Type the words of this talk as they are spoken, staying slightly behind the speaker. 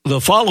The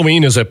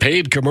following is a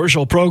paid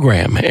commercial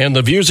program, and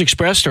the views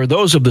expressed are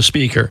those of the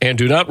speaker and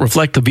do not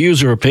reflect the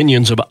views or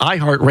opinions of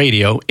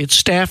iHeartRadio, its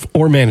staff,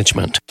 or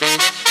management.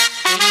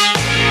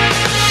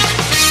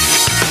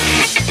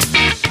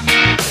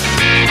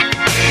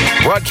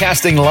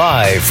 Broadcasting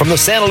live from the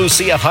Santa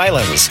Lucia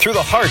Highlands, through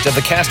the heart of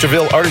the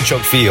Castroville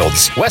artichoke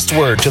fields,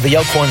 westward to the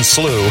Elkhorn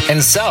Slough,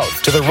 and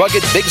south to the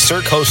rugged Big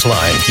Sur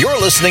coastline. You're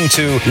listening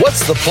to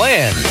What's the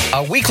Plan?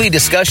 A weekly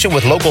discussion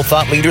with local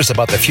thought leaders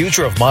about the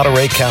future of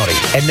Monterey County.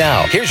 And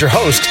now, here's your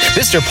host,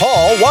 Mr.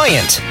 Paul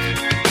Wyant.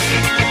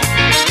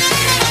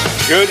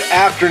 Good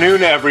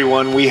afternoon,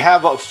 everyone. We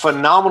have a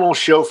phenomenal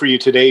show for you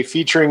today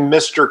featuring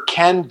Mr.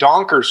 Ken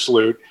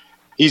Donkersloot.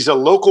 He's a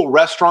local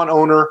restaurant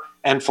owner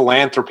and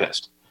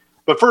philanthropist.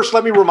 But first,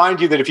 let me remind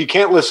you that if you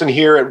can't listen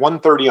here at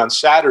 1:30 on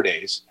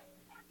Saturdays,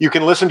 you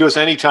can listen to us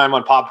anytime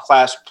on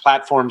podcast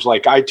platforms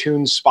like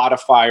iTunes,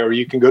 Spotify, or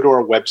you can go to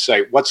our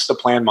website,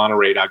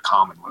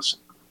 what'stheplanmonterey.com, and listen.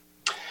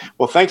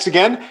 Well, thanks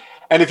again.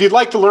 And if you'd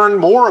like to learn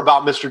more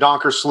about Mr.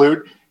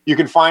 Donkersloot, you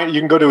can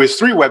go to his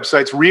three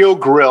websites,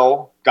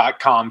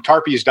 riogrill.com,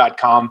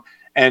 tarpies.com,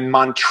 and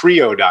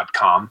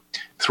montrio.com.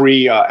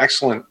 Three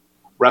excellent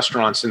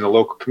restaurants in the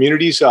local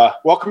communities.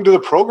 Welcome to the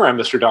program,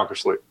 Mr.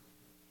 Donkersloot.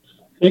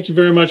 Thank you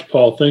very much,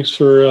 Paul. Thanks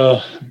for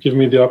giving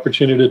me the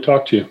opportunity to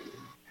talk to you.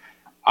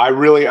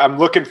 I'm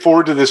looking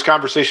forward to this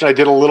conversation. I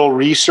did a little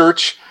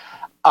research,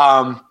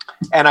 and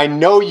I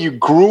know you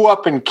grew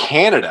up in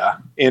Canada,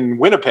 in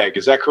Winnipeg.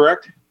 Is that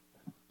correct?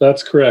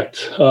 That's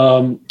correct.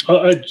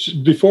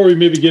 Before we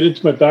maybe get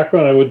into my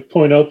background, I would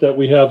point out that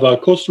we have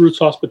Coastal Roots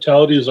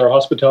Hospitality is our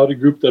hospitality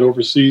group that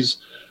oversees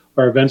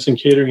our events and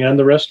catering and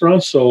the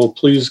restaurants. So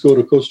please go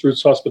to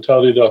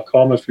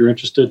coastalrootshospitality.com if you're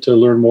interested to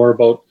learn more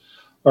about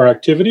our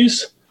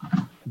activities.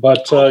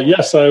 But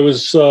yes, I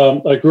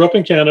grew up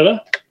in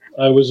Canada.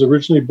 I was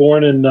originally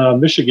born in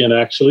Michigan,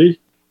 actually,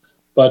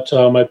 but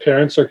my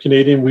parents are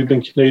Canadian. We've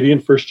been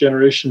Canadian, first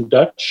generation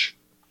Dutch,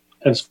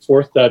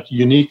 henceforth that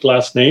unique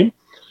last name.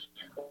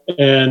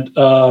 And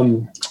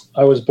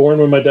I was born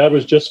when my dad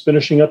was just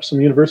finishing up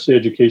some university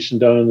education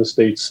down in the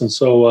States. And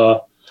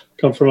so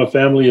come from a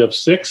family of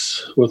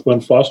 6 with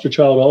one foster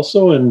child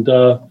also. And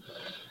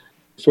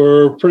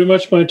for pretty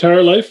much my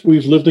entire life,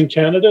 we've lived in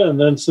Canada.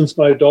 And then since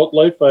my adult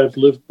life, I've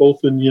lived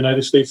both in the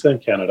United States and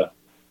Canada.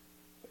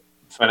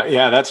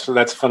 Yeah,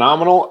 that's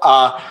phenomenal.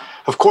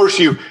 Of course,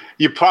 you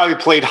probably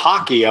played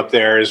hockey up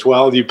there as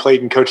well. You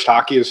played and coached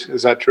hockey.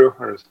 Is that true?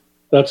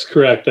 That's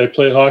correct. I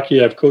played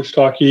hockey. I've coached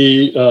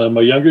hockey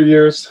my younger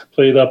years,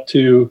 played up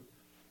to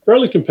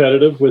fairly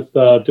competitive with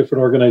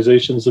different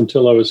organizations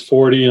until I was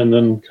 40, and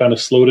then kind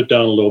of slowed it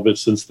down a little bit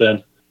since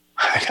then.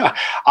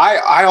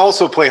 I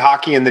also play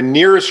hockey, and the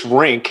nearest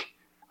rink,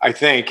 I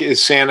think,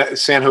 is San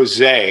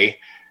Jose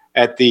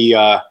at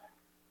the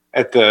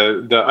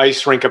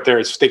ice rink up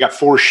there. They got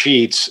 4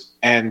 sheets,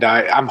 and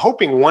I'm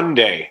hoping one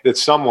day that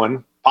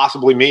someone,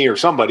 possibly me or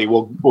somebody,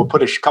 will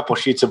put a couple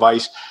sheets of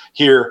ice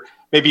here,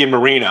 maybe in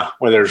Marina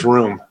where there's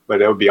room.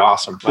 But it would be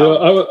awesome.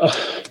 Yeah,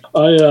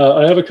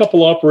 I have a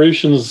couple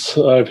operations.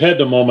 I've had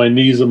them on my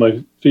knees and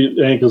my feet,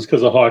 ankles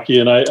because of hockey,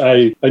 and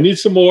I need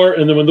some more.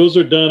 And then when those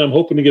are done, I'm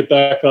hoping to get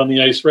back on the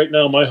ice. Right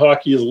now, my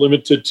hockey is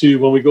limited to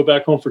when we go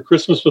back home for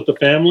Christmas with the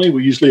family.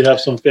 We usually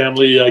have some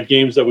family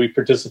games that we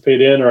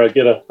participate in, or I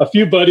get a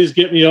few buddies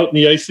get me out in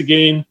the ice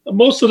again.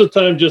 Most of the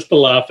time, just to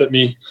laugh at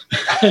me,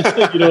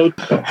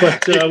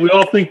 But we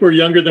all think we're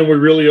younger than we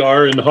really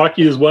are, and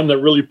hockey is one that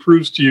really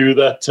proves to you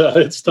that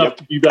it's tough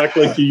to be back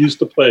like you used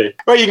to play.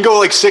 Well, you can go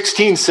like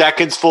 16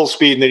 seconds full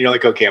speed, and then you're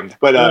like, okay.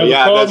 But the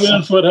problem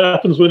is what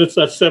happens when it's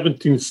that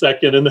 17th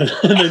second, and then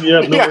you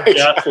have no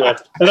gas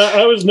left. And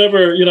I was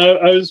never,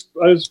 I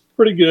was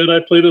pretty good. I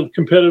played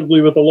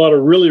competitively with a lot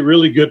of really,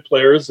 really good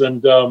players,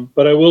 and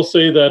but I will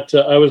say that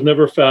I was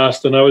never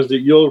fast, and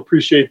you'll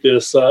appreciate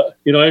this.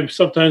 I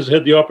sometimes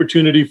had the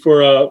opportunity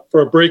for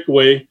a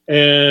breakaway,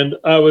 and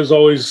I was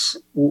always,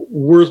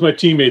 where's my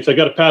teammates? I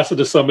got to pass it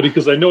to somebody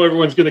because I know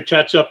everyone's going to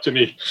catch up to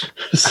me.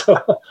 So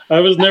I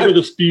was never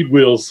the speed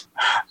wheels.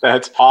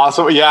 That's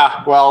awesome.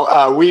 Yeah.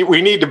 Well,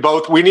 we need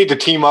to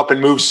team up and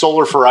move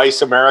Solar for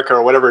Ice America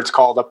or whatever it's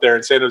called up there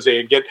in San Jose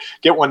and get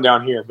one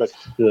down here. But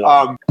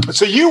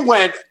so you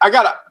went.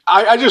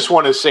 I just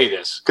want to say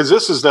this because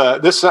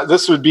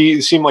this would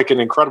seem like an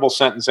incredible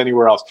sentence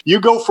anywhere else. You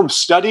go from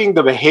studying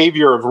the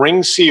behavior of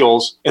ringed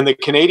seals in the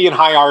Canadian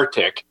high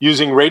Arctic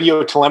using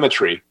radio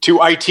telemetry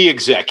to IT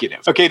executive.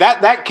 Okay,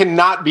 that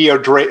cannot be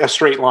a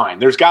straight line.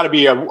 There's got to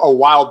be a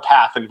wild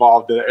path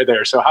involved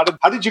there. So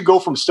how did you go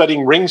from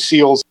studying ringed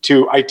seals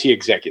to IT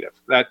executive?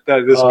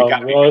 It's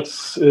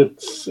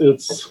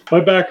my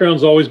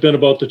background's always been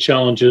about the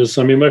challenges.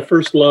 I mean, my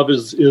first love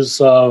is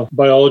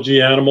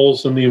biology,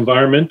 animals, and the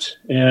environment.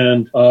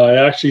 And I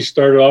actually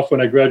started off when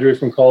I graduated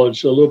from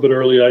college a little bit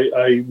early.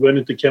 I went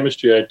into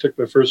chemistry. I took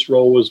my first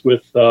role was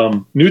with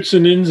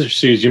Knudsen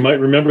Industries. You might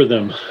remember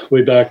them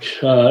way back.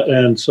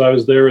 And so I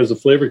was there as a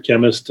flavor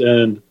chemist.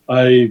 And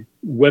I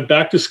went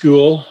back to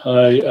school.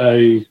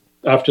 I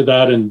after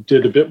that and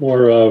did a bit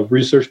more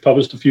research,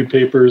 published a few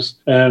papers,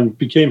 and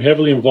became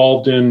heavily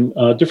involved in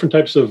different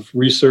types of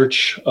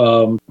research,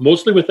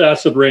 mostly with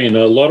acid rain.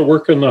 A lot of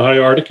work in the high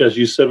Arctic, as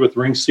you said, with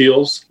ring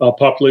seals,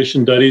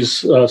 population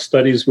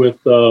studies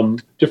with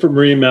different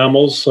marine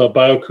mammals,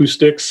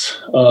 bioacoustics.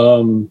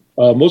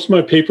 Most of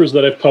my papers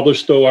that I've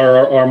published, though,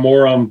 are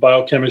more on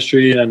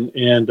biochemistry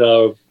and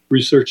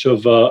research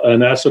of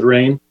an acid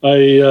rain.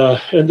 I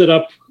ended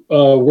up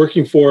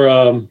working for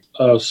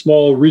a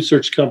small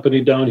research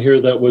company down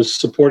here that was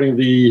supporting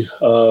the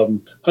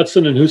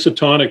Hudson and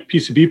Housatonic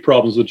PCB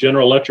problems with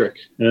General Electric.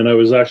 And I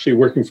was actually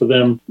working for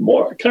them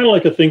more kind of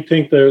like a think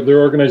tank, their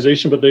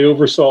organization, but they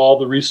oversaw all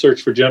the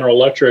research for General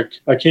Electric.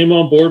 I came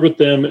on board with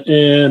them,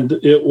 and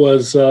it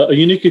was a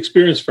unique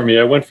experience for me.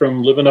 I went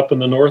from living up in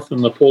the north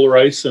in the polar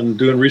ice and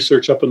doing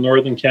research up in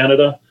northern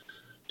Canada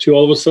to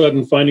all of a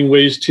sudden finding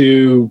ways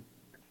to,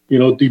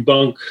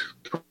 debunk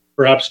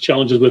perhaps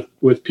challenges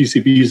with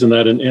PCBs and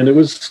that. And it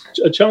was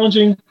a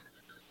challenging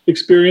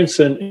experience.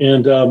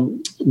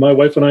 And my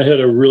wife and I had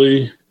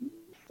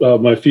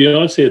my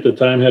fiance at the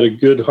time had a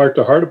good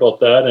heart-to-heart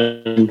about that.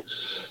 And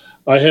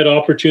I had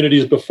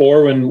opportunities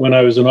before when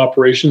I was in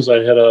operations. I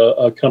had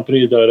a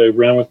company that I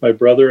ran with my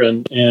brother,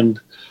 and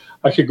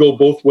I could go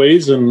both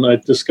ways. And I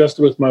discussed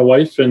it with my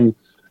wife, and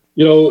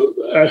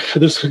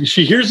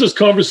she hears this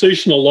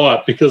conversation a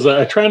lot because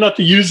I try not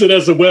to use it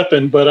as a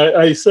weapon. But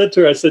I said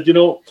to her,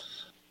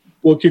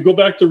 well, if you go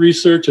back to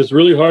research, it's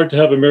really hard to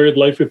have a married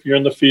life if you're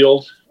in the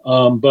field,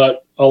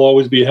 but I'll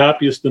always be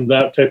happiest in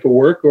that type of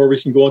work. Or we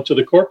can go into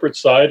the corporate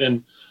side,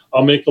 and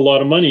I'll make a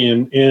lot of money.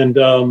 We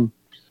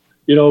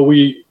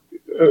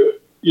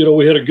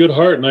had a good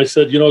heart. And I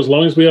said, as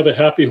long as we have a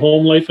happy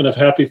home life and a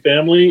happy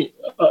family,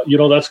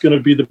 that's going to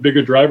be the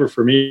bigger driver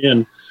for me.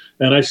 And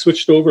I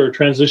switched over,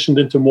 transitioned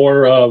into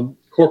more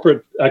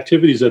corporate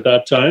activities at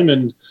that time.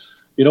 And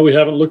we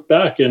haven't looked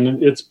back,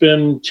 and it's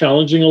been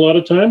challenging a lot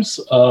of times,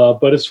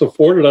 but it's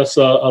afforded us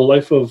a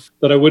life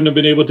that I wouldn't have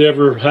been able to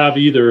ever have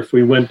either if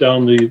we went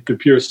down the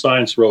pure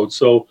science road.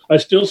 So I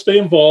still stay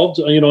involved.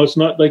 It's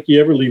not like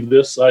you ever leave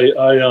this.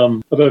 I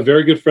have a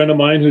very good friend of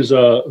mine who's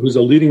a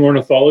leading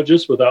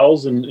ornithologist with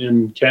owls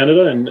in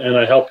Canada, and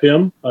I help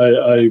him.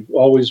 I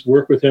always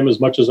work with him as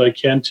much as I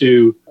can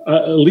to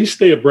at least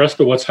stay abreast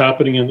of what's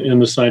happening in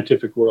the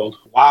scientific world.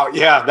 Wow.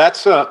 Yeah,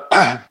 that's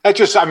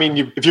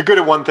if you're good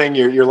at one thing,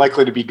 you're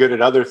likely to be good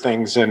at other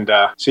things. And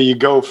so you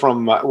go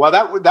from,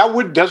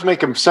 does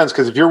make sense,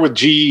 because if you're with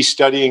GE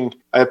studying,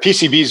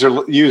 PCBs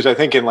are used, I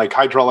think, in like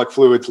hydraulic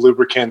fluids,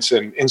 lubricants,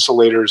 and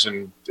insulators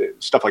and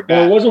stuff like that.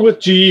 Well, it wasn't with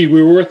GE.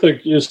 We were with the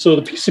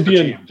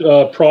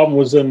PCB problem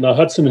was in the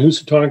Hudson and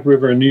Housatonic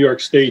River in New York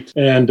State.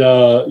 And,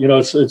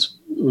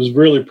 it was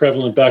really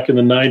prevalent back in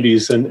the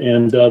 90s.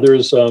 And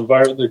there's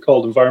they're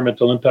called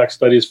environmental impact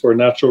studies for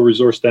natural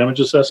resource damage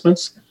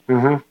assessments.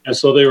 Mm-hmm. And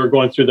so they were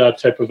going through that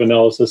type of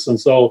analysis. And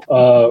so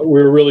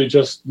we were really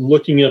just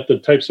looking at the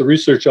types of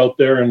research out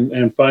there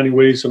and finding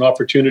ways and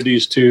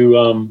opportunities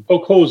to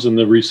poke holes in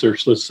the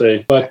research, let's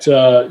say. But,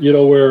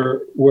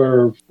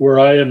 where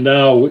I am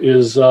now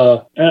is,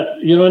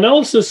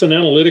 analysis and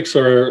analytics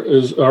are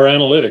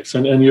analytics.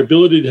 And your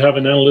ability to have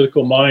an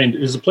analytical mind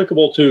is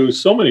applicable to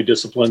so many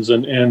disciplines.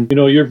 And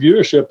your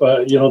viewership,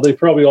 they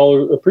probably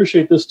all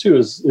appreciate this too,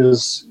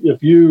 is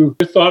if your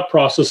thought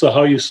process of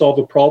how you solve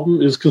a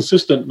problem is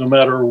consistent no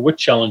matter what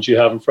challenge you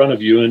have in front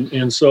of you.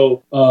 And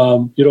so,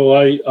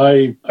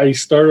 I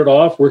started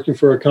off working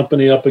for a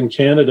company up in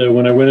Canada.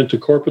 When I went into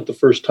corporate the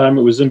first time,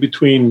 it was in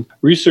between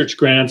research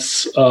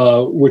grants,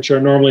 which are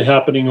normally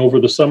happening over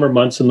the summer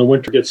months, and the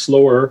winter gets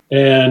slower.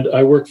 And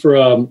I worked for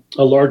a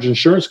large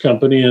insurance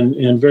company,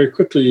 and very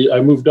quickly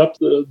I moved up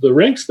the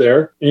ranks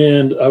there,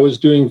 and I was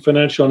doing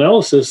financial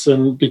analysis.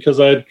 And because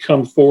I had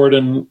come forward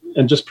and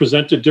just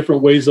presented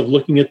different ways of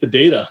looking at the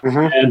data.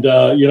 Mm-hmm. And,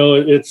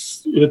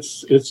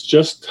 it's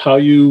just how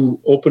you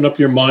open up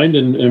your mind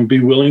and be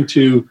willing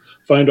to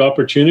find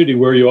opportunity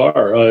where you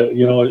are. I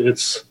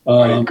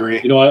agree.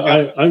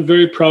 I'm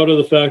very proud of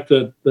the fact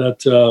that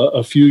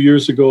a few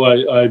years ago,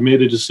 I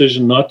made a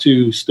decision not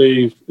to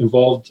stay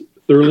involved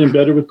thoroughly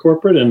embedded with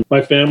corporate, and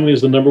my family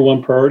is the number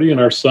one priority, and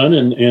our son.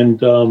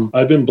 And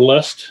I've been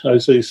blessed, I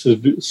say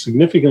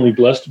significantly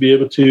blessed, to be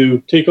able to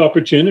take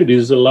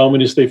opportunities that allow me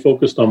to stay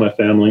focused on my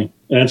family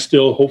and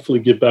still hopefully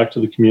give back to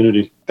the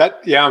community.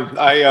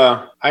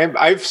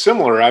 I'm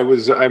similar.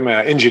 I'm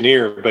an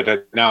engineer,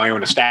 but now I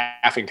own a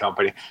staffing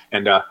company,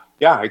 and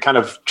I kind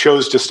of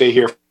chose to stay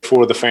here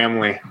for the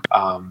family.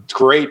 It's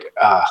great.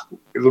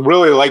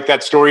 Really like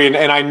that story.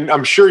 And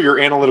I'm sure your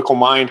analytical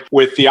mind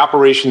with the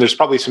operation, there's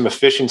probably some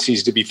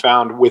efficiencies to be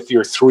found with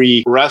your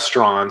 3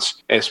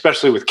 restaurants,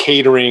 especially with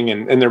catering,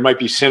 and there might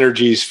be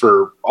synergies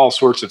for all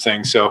sorts of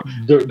things. So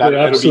there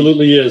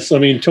absolutely is. I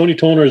mean, Tony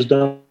Toner has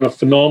done a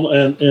phenomenal,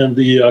 and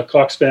the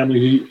Cox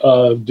family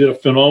did a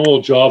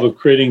phenomenal job of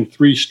creating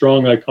 3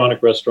 strong,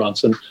 iconic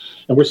restaurants. And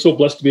we're so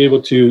blessed to be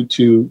able to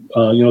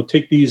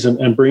take these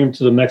and bring them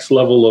to the next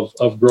level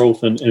of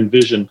growth and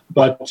vision.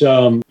 But,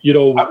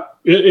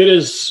 It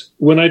is.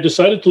 When I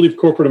decided to leave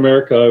corporate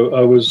America,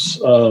 I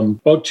was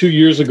about 2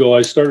 years ago.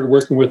 I started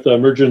working with a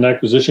merger and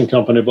acquisition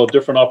company about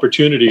different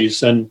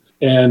opportunities, and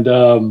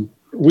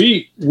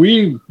we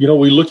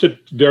looked at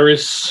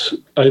various,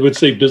 I would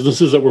say,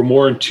 businesses that were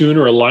more in tune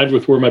or aligned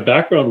with where my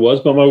background was.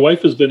 But my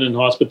wife has been in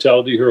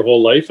hospitality her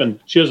whole life, and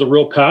she has a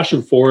real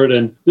passion for it.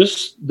 And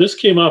this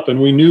came up,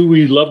 and we knew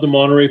we loved the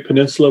Monterey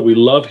Peninsula. We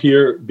love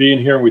being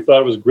here, and we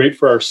thought it was great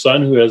for our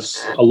son, who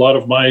has a lot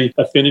of my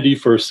affinity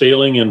for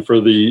sailing and for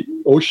the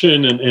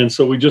ocean. And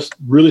so we just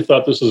really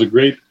thought this was a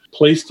great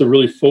place to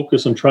really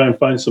focus and try and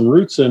find some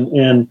roots.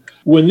 And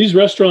when these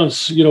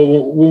restaurants,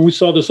 when we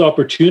saw this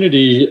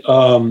opportunity,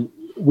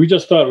 we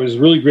just thought it was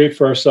really great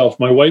for ourselves.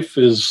 My wife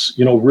is,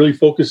 really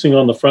focusing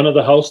on the front of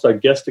the house,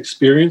 that guest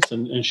experience,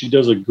 and she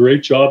does a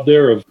great job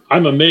there.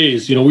 I'm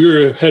amazed.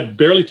 We had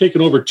barely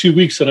taken over 2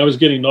 weeks, and I was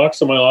getting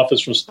knocks on my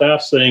office from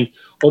staff saying,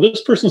 "Oh,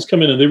 this person's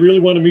come in and they really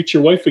want to meet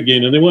your wife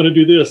again, and they want to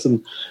do this."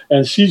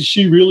 And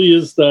she really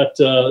is that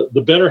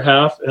the better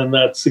half and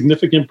that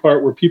significant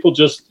part where people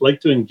just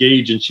like to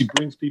engage, and she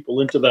brings people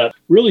into that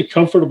really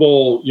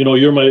comfortable,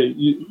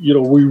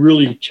 we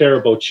really care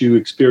about you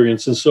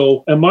experience. And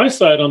so on my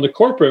side, on the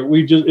corporate,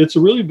 it's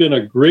really been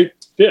a great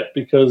fit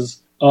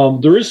because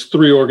there is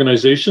 3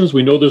 organizations.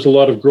 We know there's a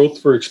lot of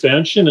growth for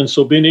expansion. And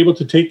so being able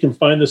to take and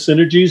find the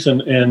synergies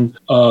and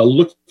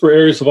look for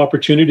areas of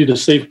opportunity to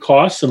save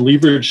costs and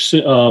leverage,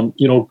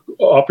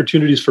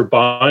 opportunities for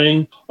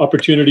buying,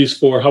 opportunities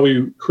for how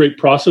we create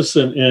process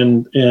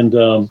and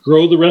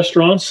grow the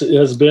restaurants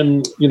has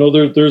been,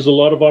 there's a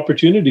lot of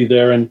opportunity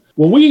there. And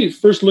when we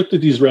first looked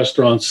at these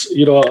restaurants,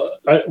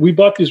 we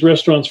bought these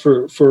restaurants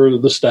for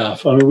the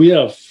staff. I mean, we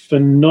have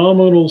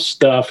phenomenal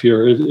staff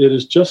here.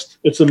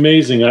 It's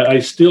amazing. I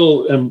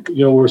still am,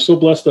 we're so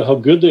blessed at how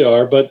good they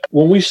are. But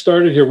when we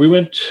started here,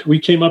 we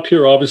came up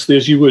here, obviously,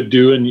 as you would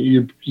do, and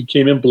you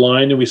came in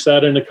blind, and we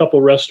sat in a couple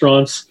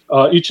restaurants,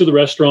 each of the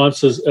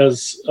restaurants as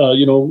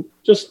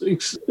just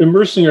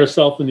immersing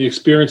ourselves in the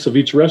experience of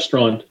each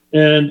restaurant.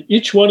 And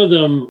each one of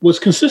them was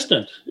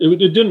consistent.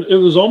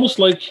 It was almost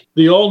like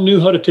they all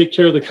knew how to take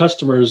care of the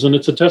customers. And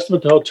it's a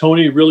testament to how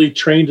Tony really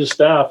trained his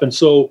staff. And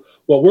so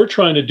what we're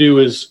trying to do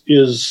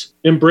is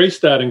embrace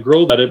that and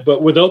grow that,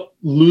 but without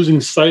losing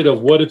sight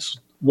of what's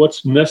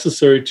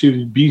necessary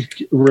to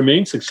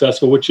remain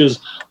successful, which is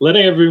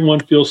letting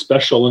everyone feel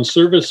special. And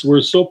service,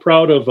 we're so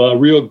proud of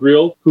Rio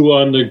Grill, who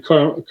on the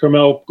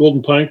Carmel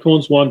Golden Pine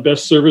Cones won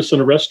Best Service in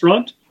a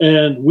Restaurant.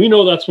 And we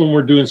know that's when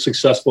we're doing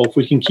successful, if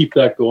we can keep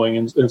that going.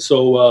 And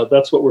so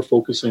that's what we're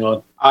focusing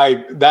on.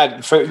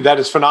 That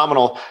is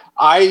phenomenal.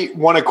 I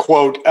want to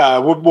quote,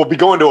 we'll be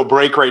going to a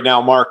break right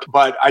now, Mark,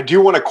 but I do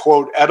want to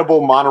quote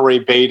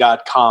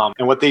ediblemontereybay.com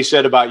and what they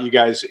said about you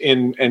guys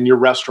and your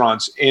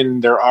restaurants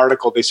in their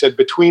article. They said,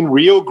 between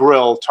Rio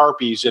Grill,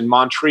 Tarpe's, and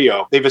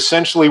Montreal, they've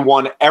essentially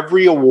won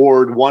every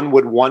award one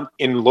would want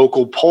in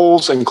local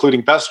polls,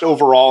 including best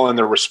overall in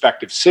their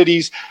respective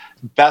cities,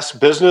 best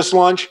business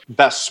lunch,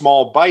 best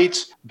small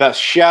bites, best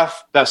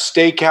chef, best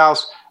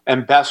steakhouse,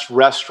 and best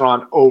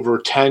restaurant over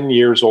 10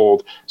 years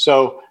old.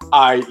 So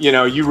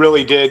you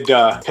really did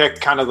pick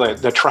kind of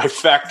the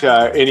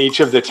trifecta in each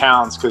of the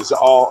towns, because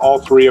all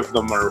 3 of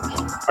them are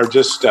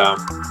just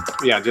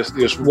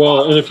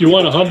well. And if you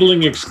want a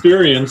humbling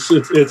experience,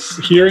 it's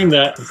hearing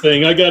that and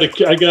saying, I gotta,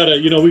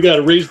 we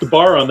gotta raise the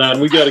bar on that,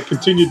 and we gotta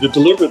continue to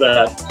deliver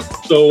that.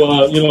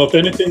 So if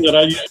anything that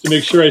I use to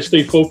make sure I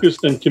stay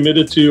focused and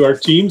committed to our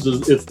teams,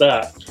 it's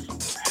that.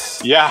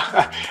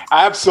 Yeah,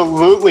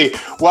 absolutely.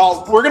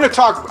 Well, we're going to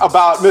talk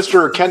about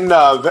Mr. Ken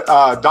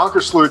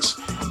Donkersloot's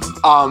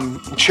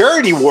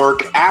charity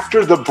work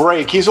after the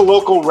break. He's a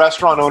local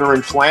restaurant owner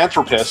and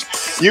philanthropist.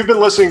 You've been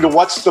listening to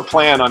What's the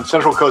Plan on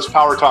Central Coast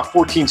Power Talk,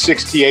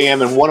 1460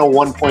 AM and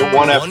 101.1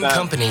 FM. One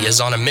company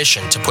is on a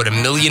mission to put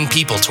 1 million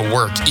people to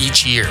work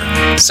each year.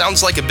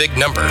 Sounds like a big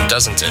number,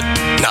 doesn't it?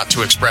 Not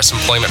to Express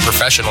Employment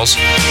Professionals.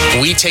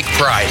 We take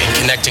pride in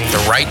connecting the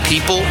right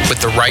people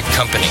with the right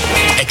company.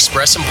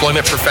 Express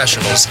Employment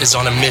Professionals is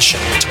on a mission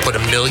to put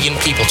 1 million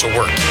people to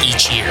work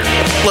each year.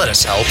 Let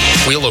us help.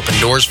 We'll open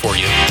doors for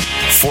you.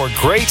 For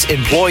great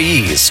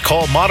employees,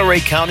 call Monterey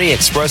County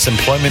Express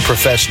Employment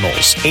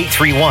Professionals,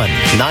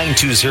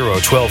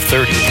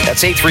 831-920-1230.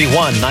 That's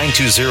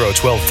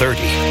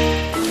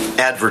 831-920-1230.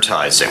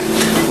 Advertising.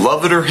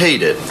 Love it or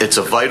hate it, it's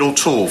a vital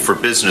tool for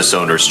business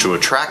owners to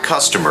attract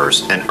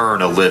customers and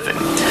earn a living.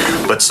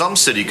 But some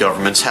city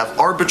governments have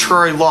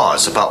arbitrary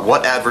laws about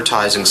what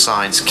advertising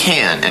signs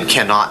can and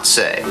cannot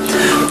say.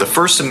 The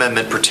First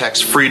Amendment protects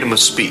freedom of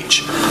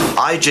speech.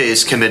 IJ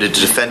is committed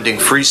to defending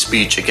free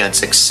speech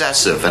against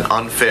excessive and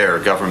unfair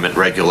government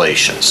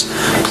regulations.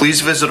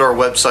 Please visit our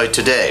website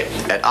today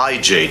at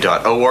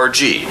ij.org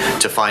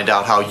to find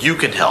out how you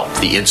can help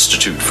the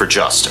Institute for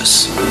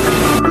Justice.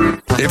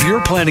 If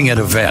you're planning an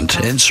event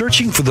and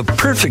searching for the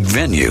perfect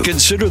venue,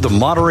 consider the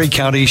Monterey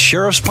County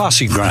Sheriff's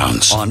Posse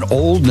Grounds on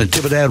Old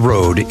Natividad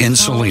Road in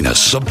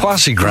Salinas. The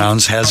Posse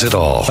Grounds has it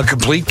all. A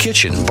complete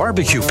kitchen,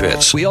 barbecue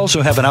pits. We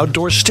also have an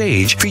outdoor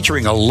stage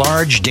featuring a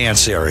large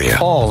dance area,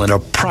 all in a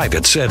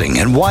private setting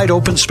and wide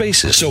open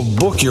spaces. So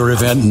book your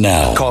event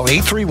now. Call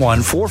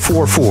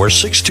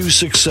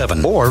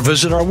 831-444-6267 or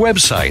visit our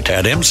website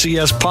at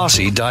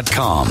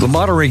mcsposse.com. The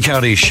Monterey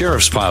County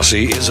Sheriff's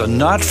Posse is a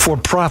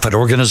not-for-profit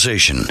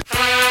organization.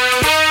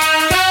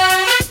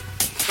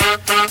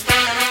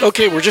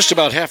 Okay, we're just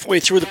about halfway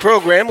through the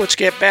program. Let's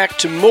get back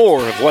to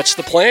more of What's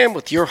the Plan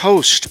with your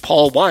host,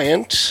 Paul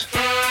Wyant.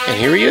 And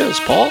here he is,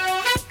 Paul.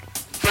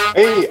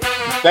 Hey,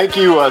 thank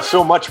you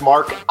so much,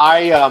 Mark.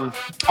 I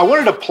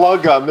wanted to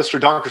plug Mr.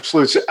 Donker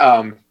Sloot's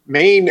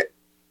main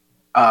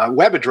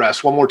web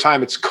address one more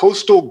time. It's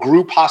Coastal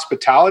Group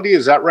Hospitality.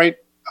 Is that right,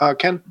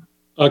 Ken?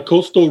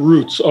 Coastal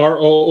Roots,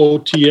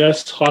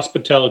 ROOTS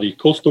Hospitality.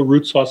 Coastal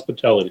Roots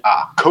Hospitality.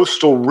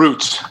 Coastal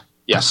Roots.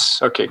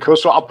 Yes. Okay.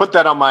 Coastal. I'll put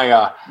that on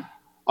my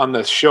on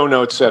the show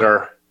notes at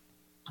our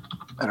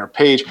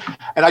page.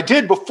 And I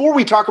did, before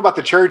we talk about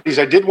the charities,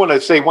 I did want to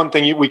say one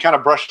thing. We kind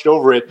of brushed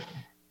over it.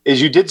 Is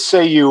you did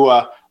say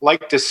you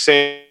like to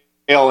sail,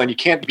 and you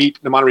can't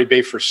beat the Monterey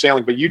Bay for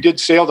sailing, but you did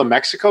sail to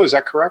Mexico. Is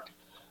that correct?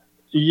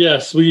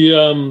 Yes. We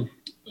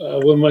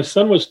when my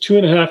son was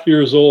 2.5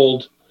 years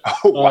old.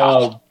 Oh,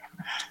 wow.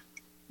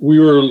 We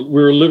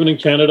were living in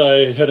Canada.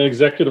 I had an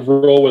executive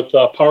role with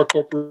Power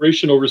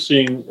Corporation,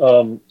 overseeing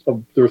there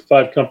were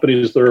 5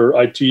 companies, their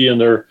IT and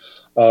their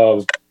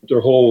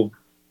whole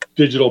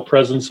digital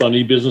presence on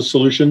e-business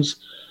solutions.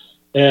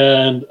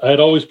 And I had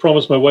always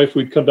promised my wife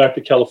we'd come back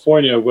to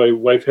California. My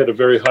wife had a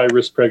very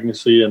high-risk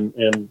pregnancy, and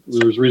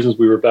there was reasons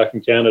we were back in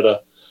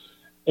Canada.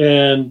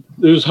 And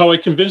this is how I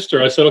convinced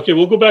her. I said, okay,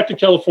 we'll go back to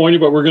California,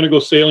 but we're going to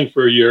go sailing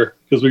for a year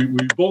because we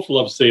both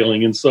love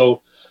sailing. And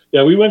so,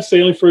 yeah, we went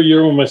sailing for a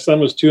year when my son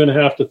was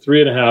 2.5 to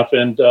 3.5,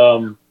 and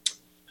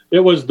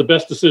it was the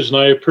best decision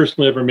I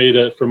personally ever made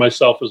for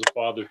myself as a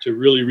father, to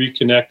really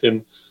reconnect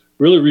and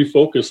really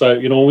refocus.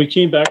 When we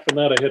came back from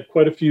that, I had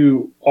quite a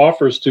few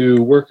offers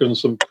to work on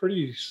some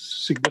pretty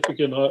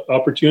significant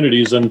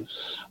opportunities, and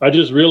I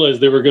just realized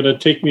they were going to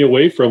take me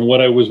away from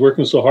what I was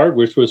working so hard,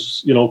 which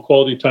was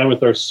quality time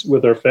with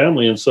our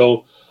family. And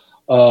so,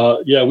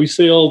 we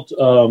sailed.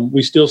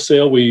 We still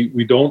sail.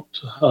 We don't.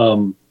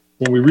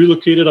 When we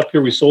relocated up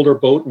here, we sold our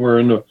boat,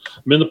 and I'm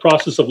in the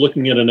process of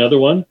looking at another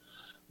one.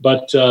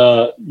 But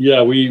we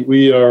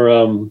are.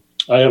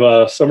 I have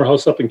a summer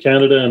house up in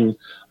Canada, and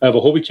I have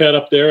a Hobie Cat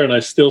up there, and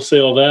I still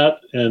sail that.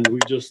 And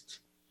if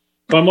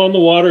I'm on the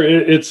water,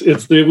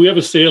 we have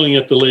a sailing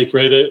at the lake,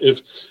 right? If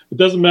it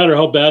doesn't matter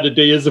how bad a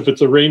day is, if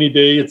it's a rainy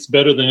day, it's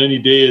better than any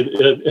day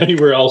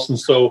anywhere else. And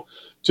so,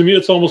 to me,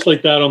 it's almost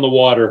like that on the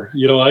water.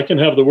 I can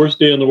have the worst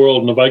day in the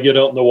world, and if I get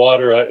out in the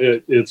water,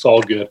 it's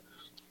all good.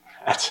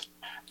 That's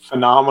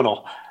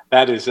phenomenal.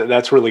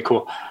 That's really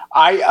cool.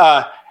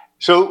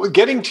 So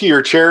getting to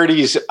your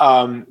charities,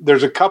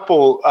 there's a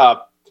couple.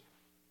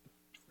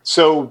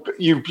 So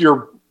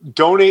you're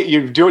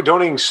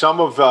donating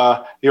some of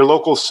your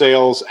local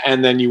sales,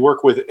 and then you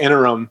work with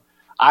Interim.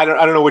 I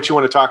don't know what you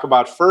want to talk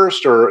about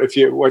first, or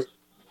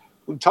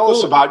tell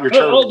us about your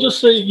charity. I'll just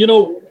say,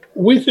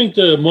 we think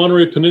the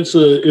Monterey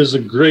Peninsula is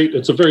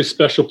it's a very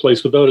special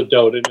place, without a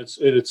doubt, and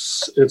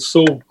it's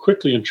so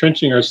quickly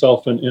entrenching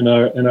ourselves in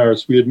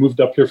ours. We had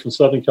moved up here from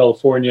Southern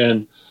California,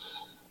 and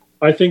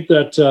I think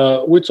that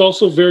it's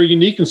also very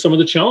unique in some of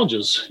the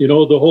challenges. The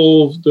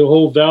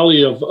whole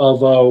valley of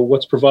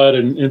what's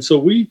provided, and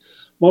so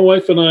my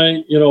wife and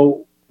I,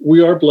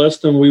 we are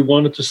blessed, and we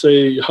wanted to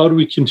say, how do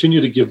we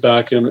continue to give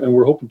back, and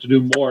we're hoping to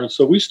do more. And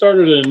so we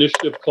started an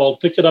initiative called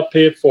Pick It Up,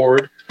 Pay It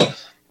Forward,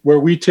 where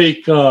we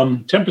take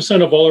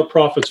 10% of all our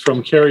profits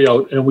from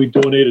carryout, and we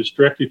donate it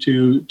directly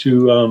to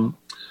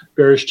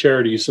various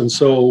charities. And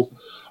so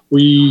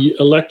we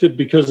elected,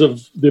 because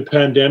of the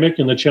pandemic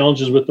and the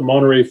challenges with the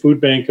Monterey Food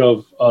Bank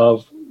with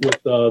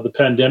the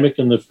pandemic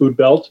and the food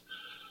belt,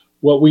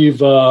 what we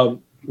had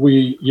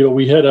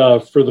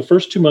for the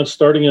first 2 months,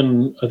 starting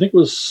in, I think it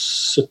was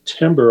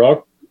September,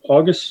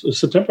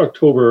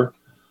 October.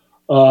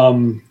 Or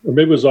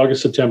maybe it was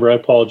August, September. I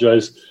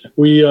apologize.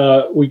 We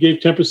gave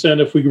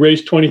 10%. If we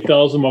raised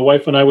 $20,000, my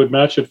wife and I would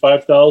match at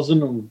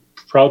 $5,000. I'm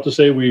proud to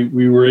say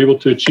we were able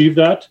to achieve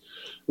that.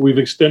 We've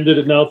extended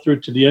it now through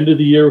to the end of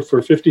the year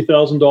for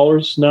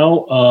 $50,000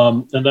 now,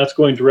 and that's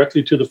going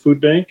directly to the food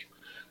bank.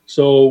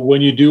 So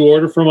when you do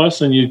order from us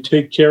and you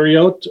take carry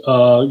out,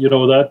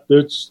 that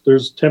there's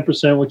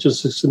 10%, which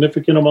is a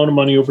significant amount of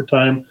money over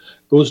time,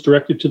 goes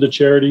directly to the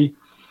charity.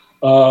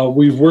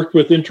 We've worked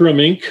with Interim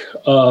Inc.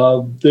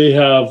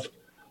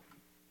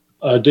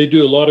 They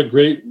do a lot of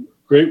great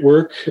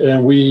work,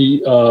 and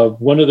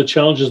one of the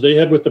challenges they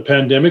had with the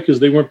pandemic is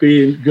they weren't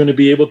going to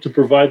be able to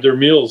provide their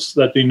meals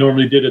that they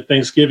normally did at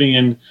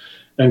Thanksgiving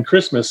and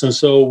Christmas, and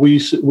so we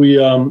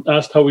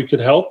asked how we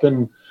could help,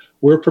 and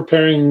we're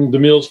preparing the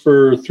meals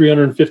for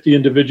 350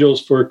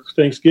 individuals for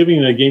Thanksgiving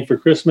and again for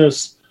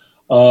Christmas.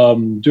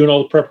 Doing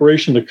all the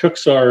preparation. The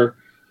cooks are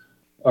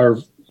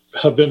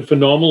have been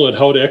phenomenal at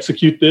how to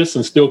execute this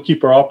and still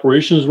keep our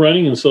operations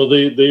running. And so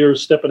they are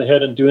stepping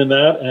ahead and doing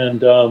that.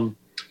 And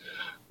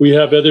we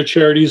have other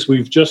charities.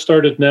 We've just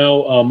started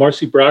now.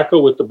 Marcy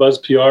Bracco with the Buzz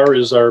PR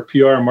is our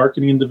PR and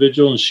marketing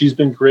individual, and she's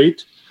been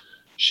great.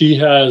 She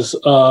has,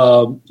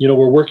 we're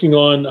working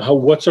on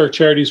what's our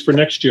charities for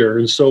next year.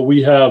 And so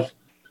we have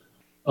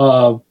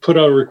put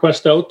a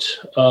request out,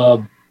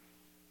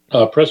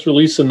 a press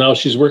release, and now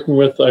she's working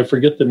with, I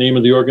forget the name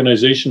of the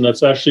organization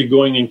that's actually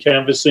going and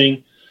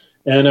canvassing.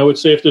 And I would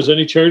say if there's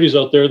any charities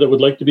out there that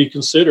would like to be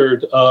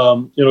considered,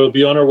 it'll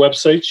be on our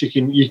website.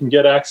 You can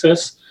get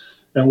access.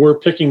 And we're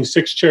picking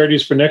 6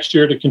 charities for next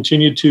year to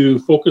continue to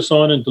focus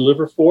on and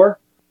deliver for.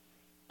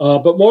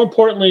 But more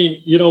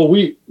importantly,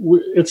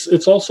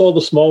 it's also all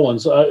the small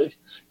ones. I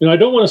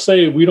don't want to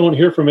say we don't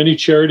hear from any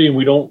charity and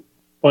we don't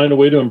find a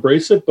way to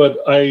embrace it, but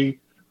I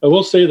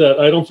will say that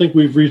I don't think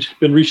we've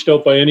been reached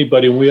out by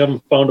anybody and we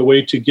haven't found a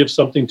way to give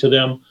something to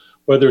them,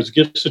 whether it's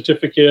gift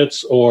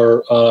certificates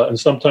or, and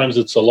sometimes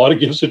it's a lot of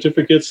gift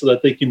certificates so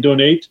that they can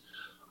donate.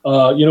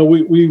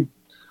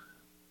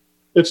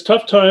 It's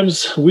tough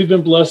times. We've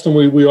been blessed, and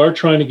we are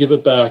trying to give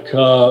it back.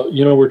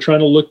 We're trying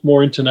to look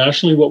more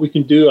internationally what we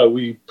can do.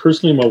 We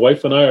personally, my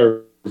wife and I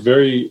are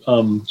very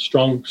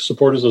strong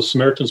supporters of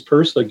Samaritan's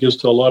Purse that gives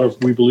to a lot of,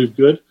 we believe,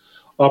 good.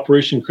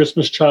 Operation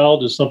Christmas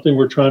Child is something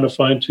we're trying to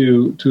find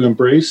to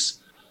embrace.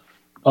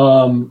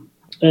 We're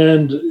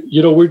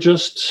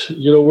just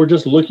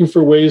looking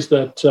for ways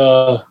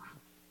that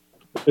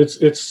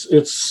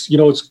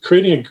it's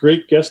creating a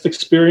great guest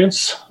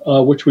experience,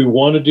 which we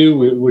want to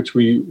do, which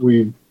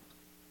we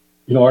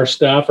our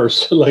staff are,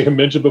 like I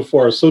mentioned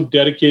before, are so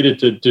dedicated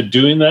to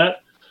doing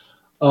that.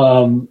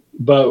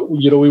 But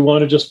we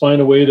want to just find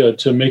a way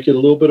to make it a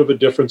little bit of a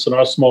difference in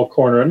our small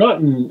corner, and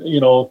not in,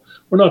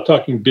 we're not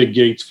talking big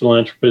gates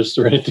philanthropists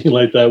or anything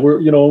like that.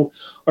 We're,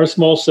 our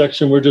small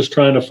section, we're just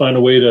trying to find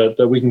a way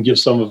that we can give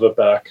some of it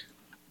back.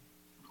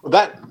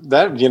 Well,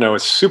 that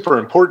is super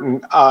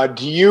important.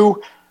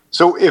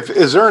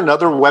 Is there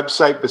another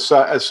website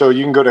besides, so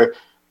you can go to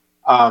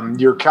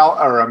your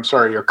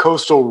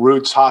Coastal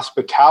Roots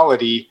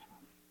Hospitality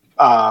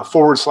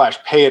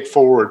 /pay it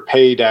forward,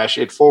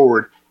 pay-it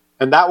forward.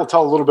 And that will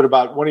tell a little bit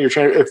about one of your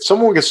charities. If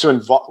someone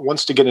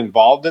wants to get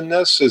involved in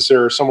this, is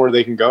there somewhere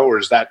they can go, or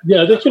is that?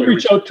 Yeah, they can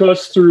reach out to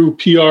us through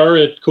PR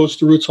at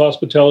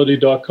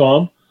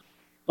coastalrootshospitality.com.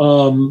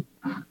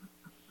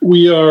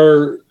 We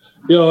are,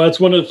 that's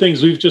one of the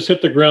things. We've just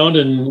hit the ground,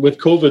 and with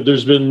COVID,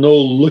 there's been no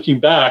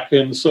looking back.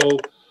 And so,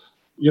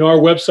 our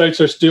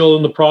websites are still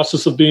in the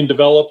process of being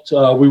developed.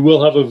 We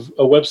will have a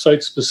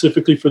website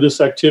specifically for this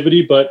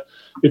activity, but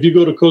if you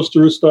go to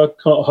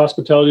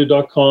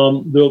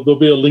coastalrootshospitality.com, there'll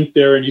be a link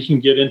there, and you can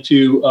get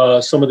into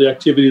some of the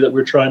activity that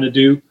we're trying to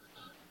do.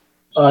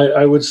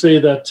 I would say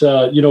that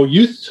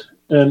youth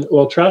and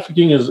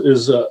trafficking is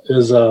it's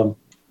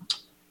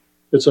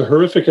a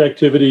horrific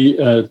activity.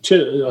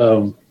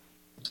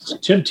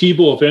 Tim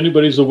Tebow, if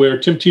anybody's aware,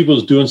 Tim Tebow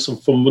is doing some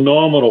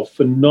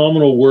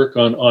phenomenal work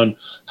on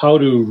how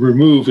to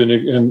remove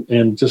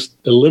and just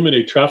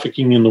eliminate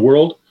trafficking in the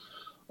world.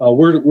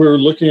 We're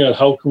looking at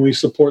how can we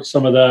support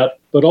some of that,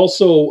 but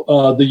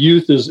also the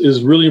youth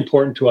is really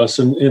important to us,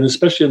 and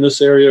especially in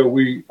this area,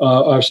 we're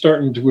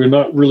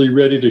not really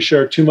ready to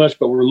share too much,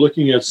 but we're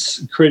looking at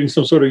creating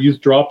some sort of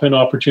youth drop-in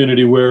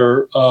opportunity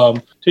where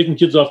taking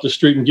kids off the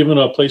street and giving them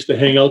a place to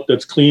hang out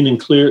that's clean and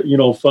clear,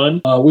 fun.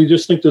 We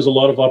just think there's a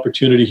lot of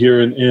opportunity here,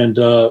 and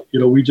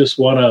we just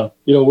want to,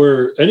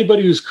 where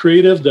anybody who's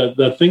creative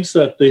that thinks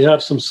that they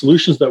have some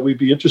solutions that we'd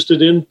be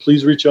interested in,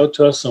 please reach out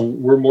to us,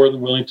 and we're more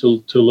than willing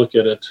to look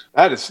at it.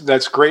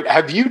 That's great.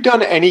 Have you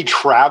done any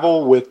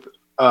travel with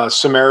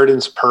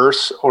Samaritan's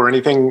Purse or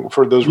anything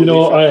for those?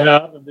 I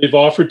have. They've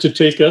offered to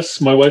take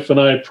us. My wife and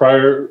I,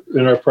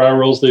 in our prior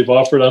roles, they've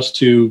offered us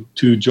to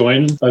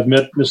join. I've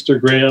met Mr.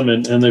 Graham,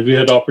 and they've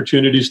had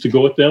opportunities to go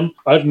with them.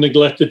 I've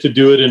neglected to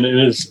do it, and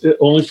it's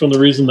only from the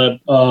reason that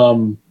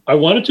I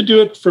wanted to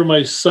do it for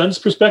my son's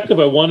perspective.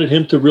 I wanted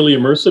him to really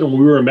immerse it. And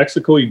when we were in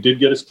Mexico, he did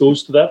get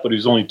exposed to that, but he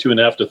was only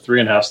 2.5 to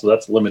 3.5, so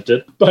that's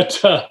limited. But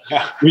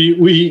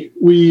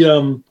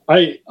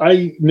I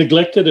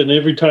neglected, and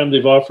every time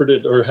they've offered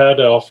it or had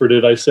offered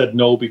it, I said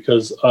no,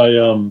 because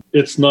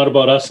it's not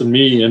about us and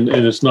me, and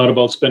it's not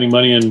about spending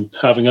money and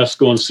having us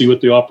go and see what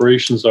the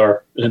operations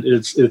are. And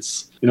it's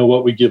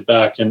what we give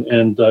back. And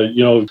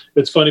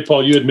it's funny,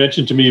 Paul, you had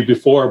mentioned to me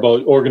before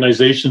about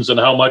organizations and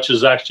how much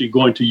is actually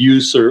going to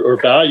use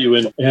or value.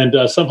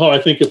 And somehow I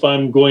think if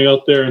I'm going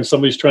out there and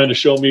somebody's trying to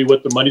show me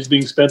what the money's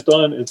being spent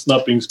on, it's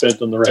not being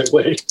spent on the right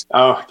way.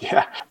 Oh,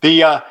 yeah.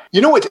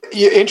 What's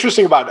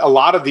interesting about a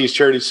lot of these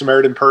charities,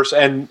 Samaritan Purse,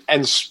 and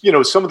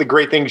some of the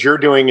great things you're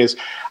doing is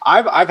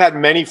I've had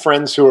many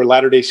friends who are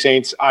Latter-day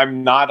Saints.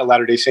 I'm not a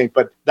Latter-day Saint,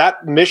 but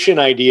that mission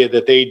idea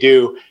that they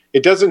do,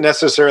 it doesn't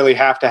necessarily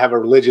have to have a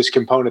religious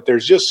component.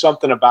 There's just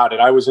something about it.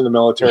 I was in the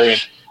military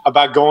and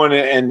about going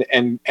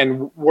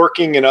and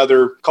working in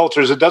other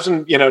cultures. It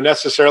doesn't,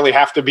 necessarily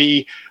have to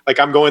be like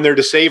I'm going there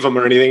to save them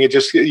or anything. It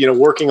just,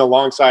 working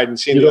alongside and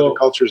seeing the other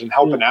cultures and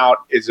helping out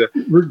is a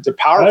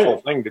powerful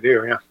thing to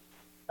do. Yeah.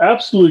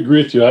 absolutely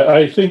agree with you.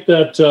 I think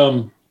that,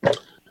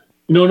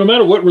 no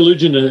matter what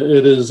religion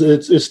it is,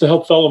 it's to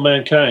help fellow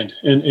mankind.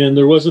 And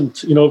there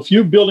wasn't, if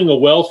you're building a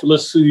well,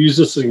 let's use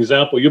this as an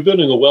example, you're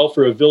building a well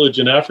for a village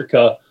in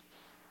Africa.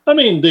 I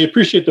mean, they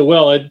appreciate the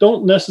well. I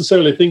don't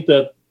necessarily think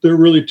that they're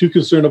really too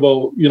concerned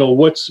about,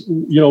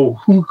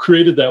 who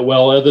created that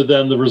well, other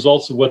than the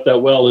results of what that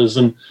well is.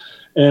 And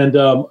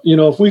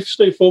if we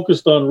stay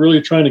focused on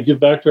really trying to give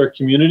back to our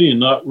community and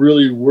not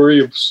really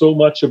worry so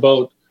much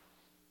about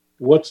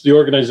what's the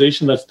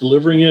organization that's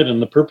delivering it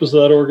and the purpose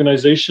of that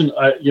organization,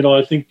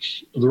 I think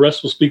the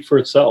rest will speak for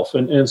itself.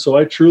 And so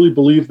I truly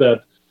believe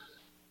that,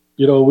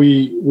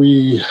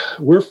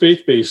 we're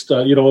faith-based.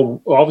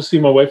 Obviously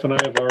my wife and I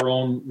have our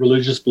own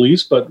religious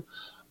beliefs, but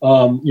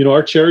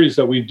our charities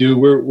that we do,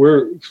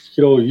 we're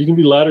you can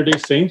be Latter-day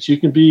Saints, you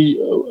can be,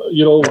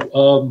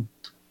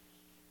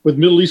 with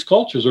Middle East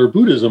cultures or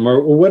Buddhism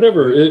or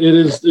whatever.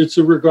 It's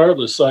a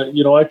regardless.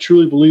 I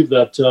truly believe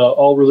that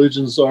all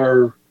religions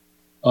are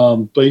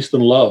based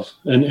in love.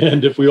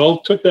 And if we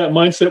all took that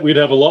mindset, we'd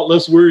have a lot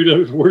less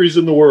worries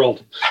in the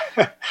world.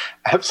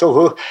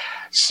 Absolutely.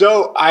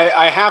 So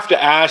I have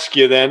to ask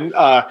you then,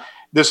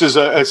 this is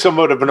a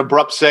somewhat of an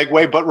abrupt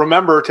segue, but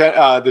remember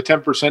the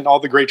 10%, all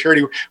the great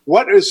charity.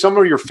 What is some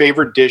of your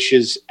favorite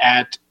dishes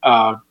at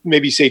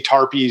maybe say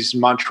Tarpey's,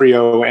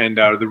 Montreal, and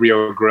the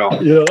Rio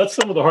Grill? That's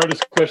some of the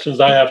hardest questions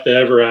I have to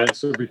ever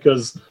answer,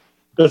 because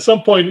at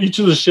some point each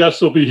of the chefs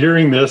will be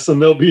hearing this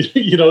and they'll be,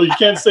 you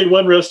can't say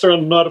one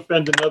restaurant and not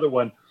offend another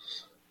one.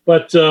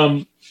 But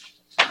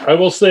I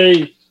will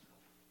say,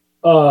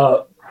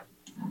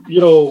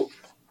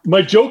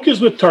 my joke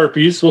is with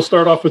Tarpey's. We'll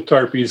start off with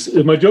Tarpey's.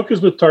 My joke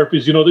is with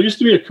Tarpey's. There used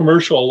to be a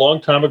commercial a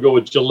long time ago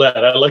with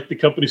Gillette. I like the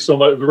company so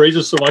much,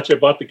 raises so much, I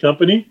bought the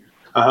company.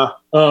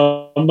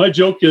 My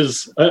joke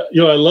is, I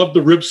love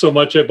the ribs so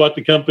much, I bought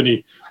the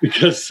company,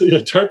 because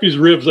Tarpey's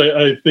ribs,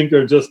 I think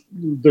are just,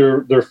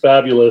 they're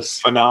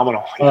fabulous.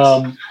 Phenomenal.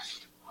 Yes.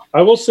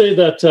 I will say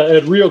that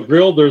at Rio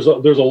Grill, there's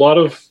a lot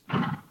of,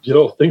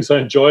 things I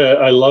enjoy.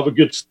 I love a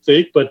good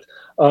steak, but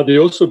the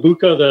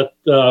ossobuco that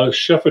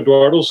Chef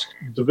Eduardo's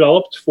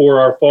developed for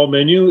our fall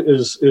menu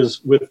is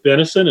with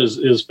venison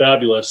is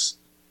fabulous.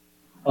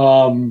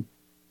 And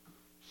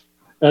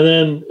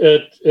then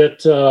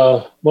at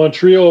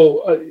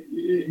Montreal,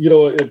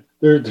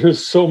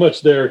 there's so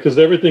much there, because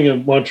everything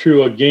in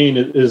Montreal again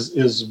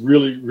is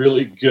really,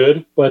 really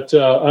good. But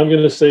I'm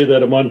going to say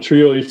that at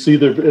Montreal, it's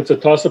a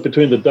toss up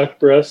between the duck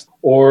breast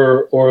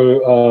or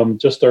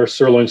just our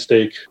sirloin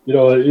steak.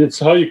 It's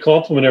how you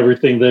complement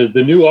everything.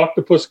 The new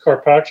octopus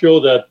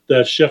carpaccio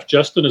that Chef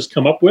Justin has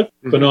come up with,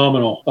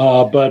 phenomenal.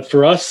 But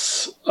for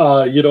us,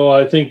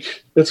 I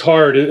think it's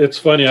hard. It's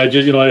funny. I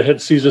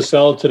had Caesar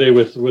salad today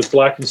with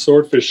blackened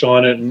swordfish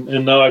on it,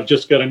 and now I've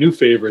just got a new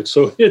favorite.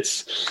 So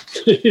it's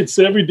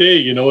every day.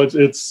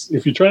 It's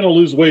if you're trying to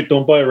lose weight,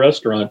 don't buy a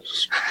restaurant.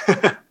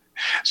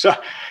 So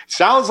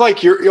sounds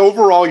like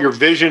your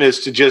vision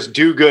is to just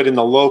do good in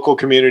the local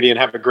community and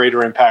have a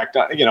greater impact,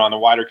 on the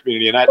wider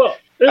community. And I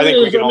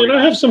think we can.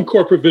 I have some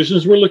corporate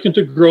visions. We're looking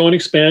to grow and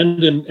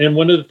expand, and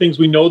one of the things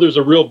we know, there's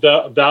a real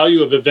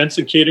value of events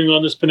and catering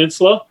on this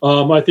peninsula.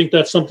 I think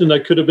that's something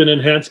that could have been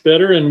enhanced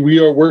better, and we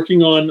are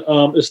working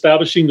on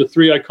establishing the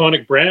 3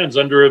 iconic brands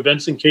under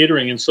events and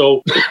catering. And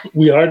so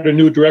we hired a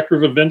new director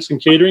of events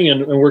and catering,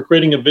 and we're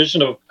creating a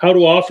vision of how to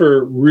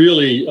offer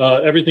really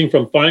everything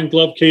from fine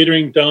glove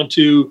catering down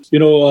to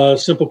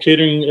simple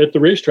catering at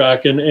the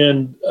racetrack,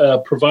 and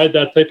provide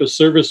that type of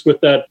service with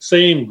that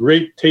same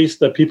great taste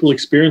that people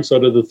experience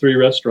out of the 3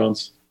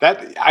 restaurants.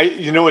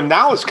 And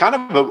now it's kind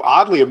of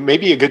oddly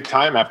maybe a good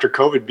time after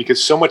COVID,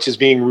 because so much is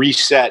being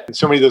reset and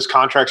so many of those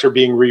contracts are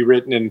being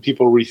rewritten and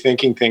people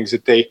rethinking things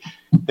that they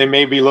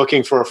may be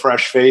looking for a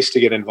fresh face to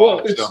get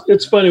involved. Well,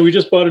 it's funny. We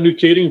just bought a new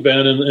catering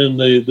van, and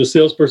the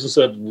salesperson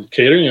said,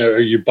 "Catering? Are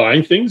you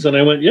buying things?" And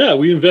I went, "Yeah,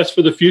 we invest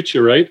for the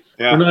future, right?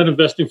 Yeah. We're not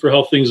investing for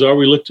how things are.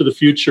 We look to the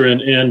future,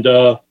 and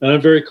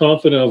I'm very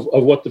confident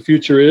of what the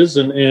future is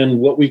and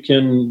what we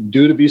can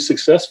do to be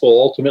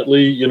successful.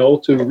 Ultimately,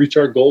 to reach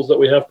our goals that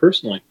we have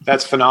personally."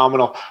 That's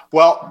phenomenal.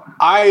 Well,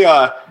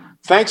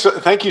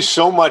 thank you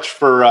so much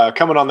for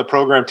coming on the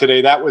program today.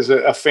 That was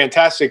a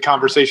fantastic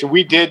conversation.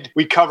 We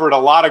covered a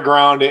lot of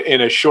ground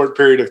in a short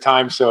period of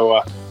time.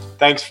 So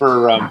thanks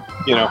for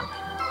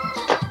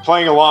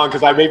playing along,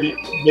 because I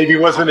maybe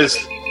wasn't as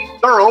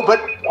thorough, but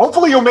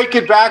hopefully you'll make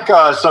it back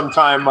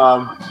sometime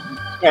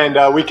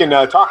and we can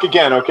talk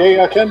again.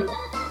 Okay, Ken?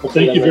 Well,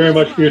 thank you very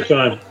much for your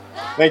time.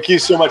 Thank you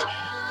so much.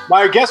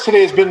 My guest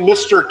today has been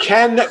Mr.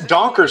 Ken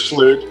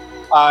Donkersloot.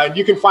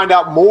 You can find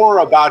out more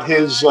about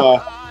his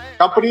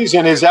companies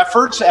and his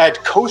efforts at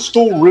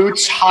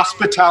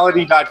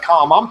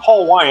coastalrootshospitality.com. I'm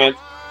Paul Wyant,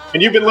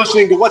 and you've been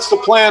listening to What's the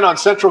Plan on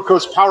Central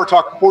Coast Power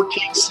Talk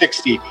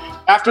 1460.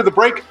 After the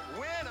break,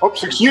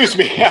 excuse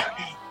me,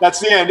 that's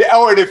the end.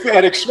 Oh, and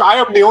I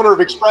am the owner of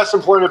Express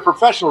Employment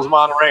Professionals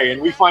Monterey, and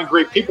we find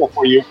great people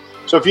for you.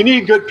 So if you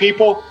need good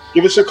people,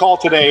 give us a call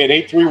today at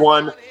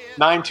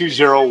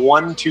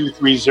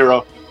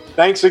 831-920-1230.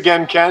 Thanks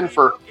again, Ken,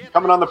 for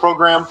coming on the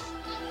program.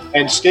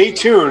 And stay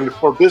tuned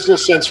for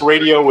Business Sense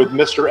Radio with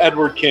Mr.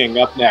 Edward King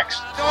up next.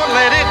 Don't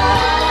let it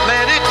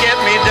get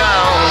me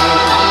down.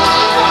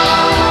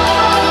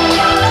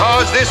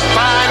 'Cause this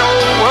fine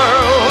old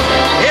world,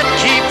 it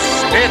keeps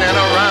spinning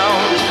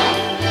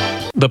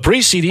around. The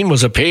preceding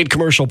was a paid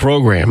commercial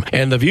program,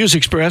 and the views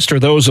expressed are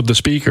those of the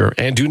speaker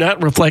and do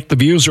not reflect the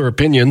views or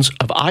opinions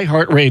of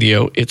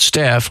iHeartRadio, its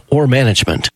staff, or management.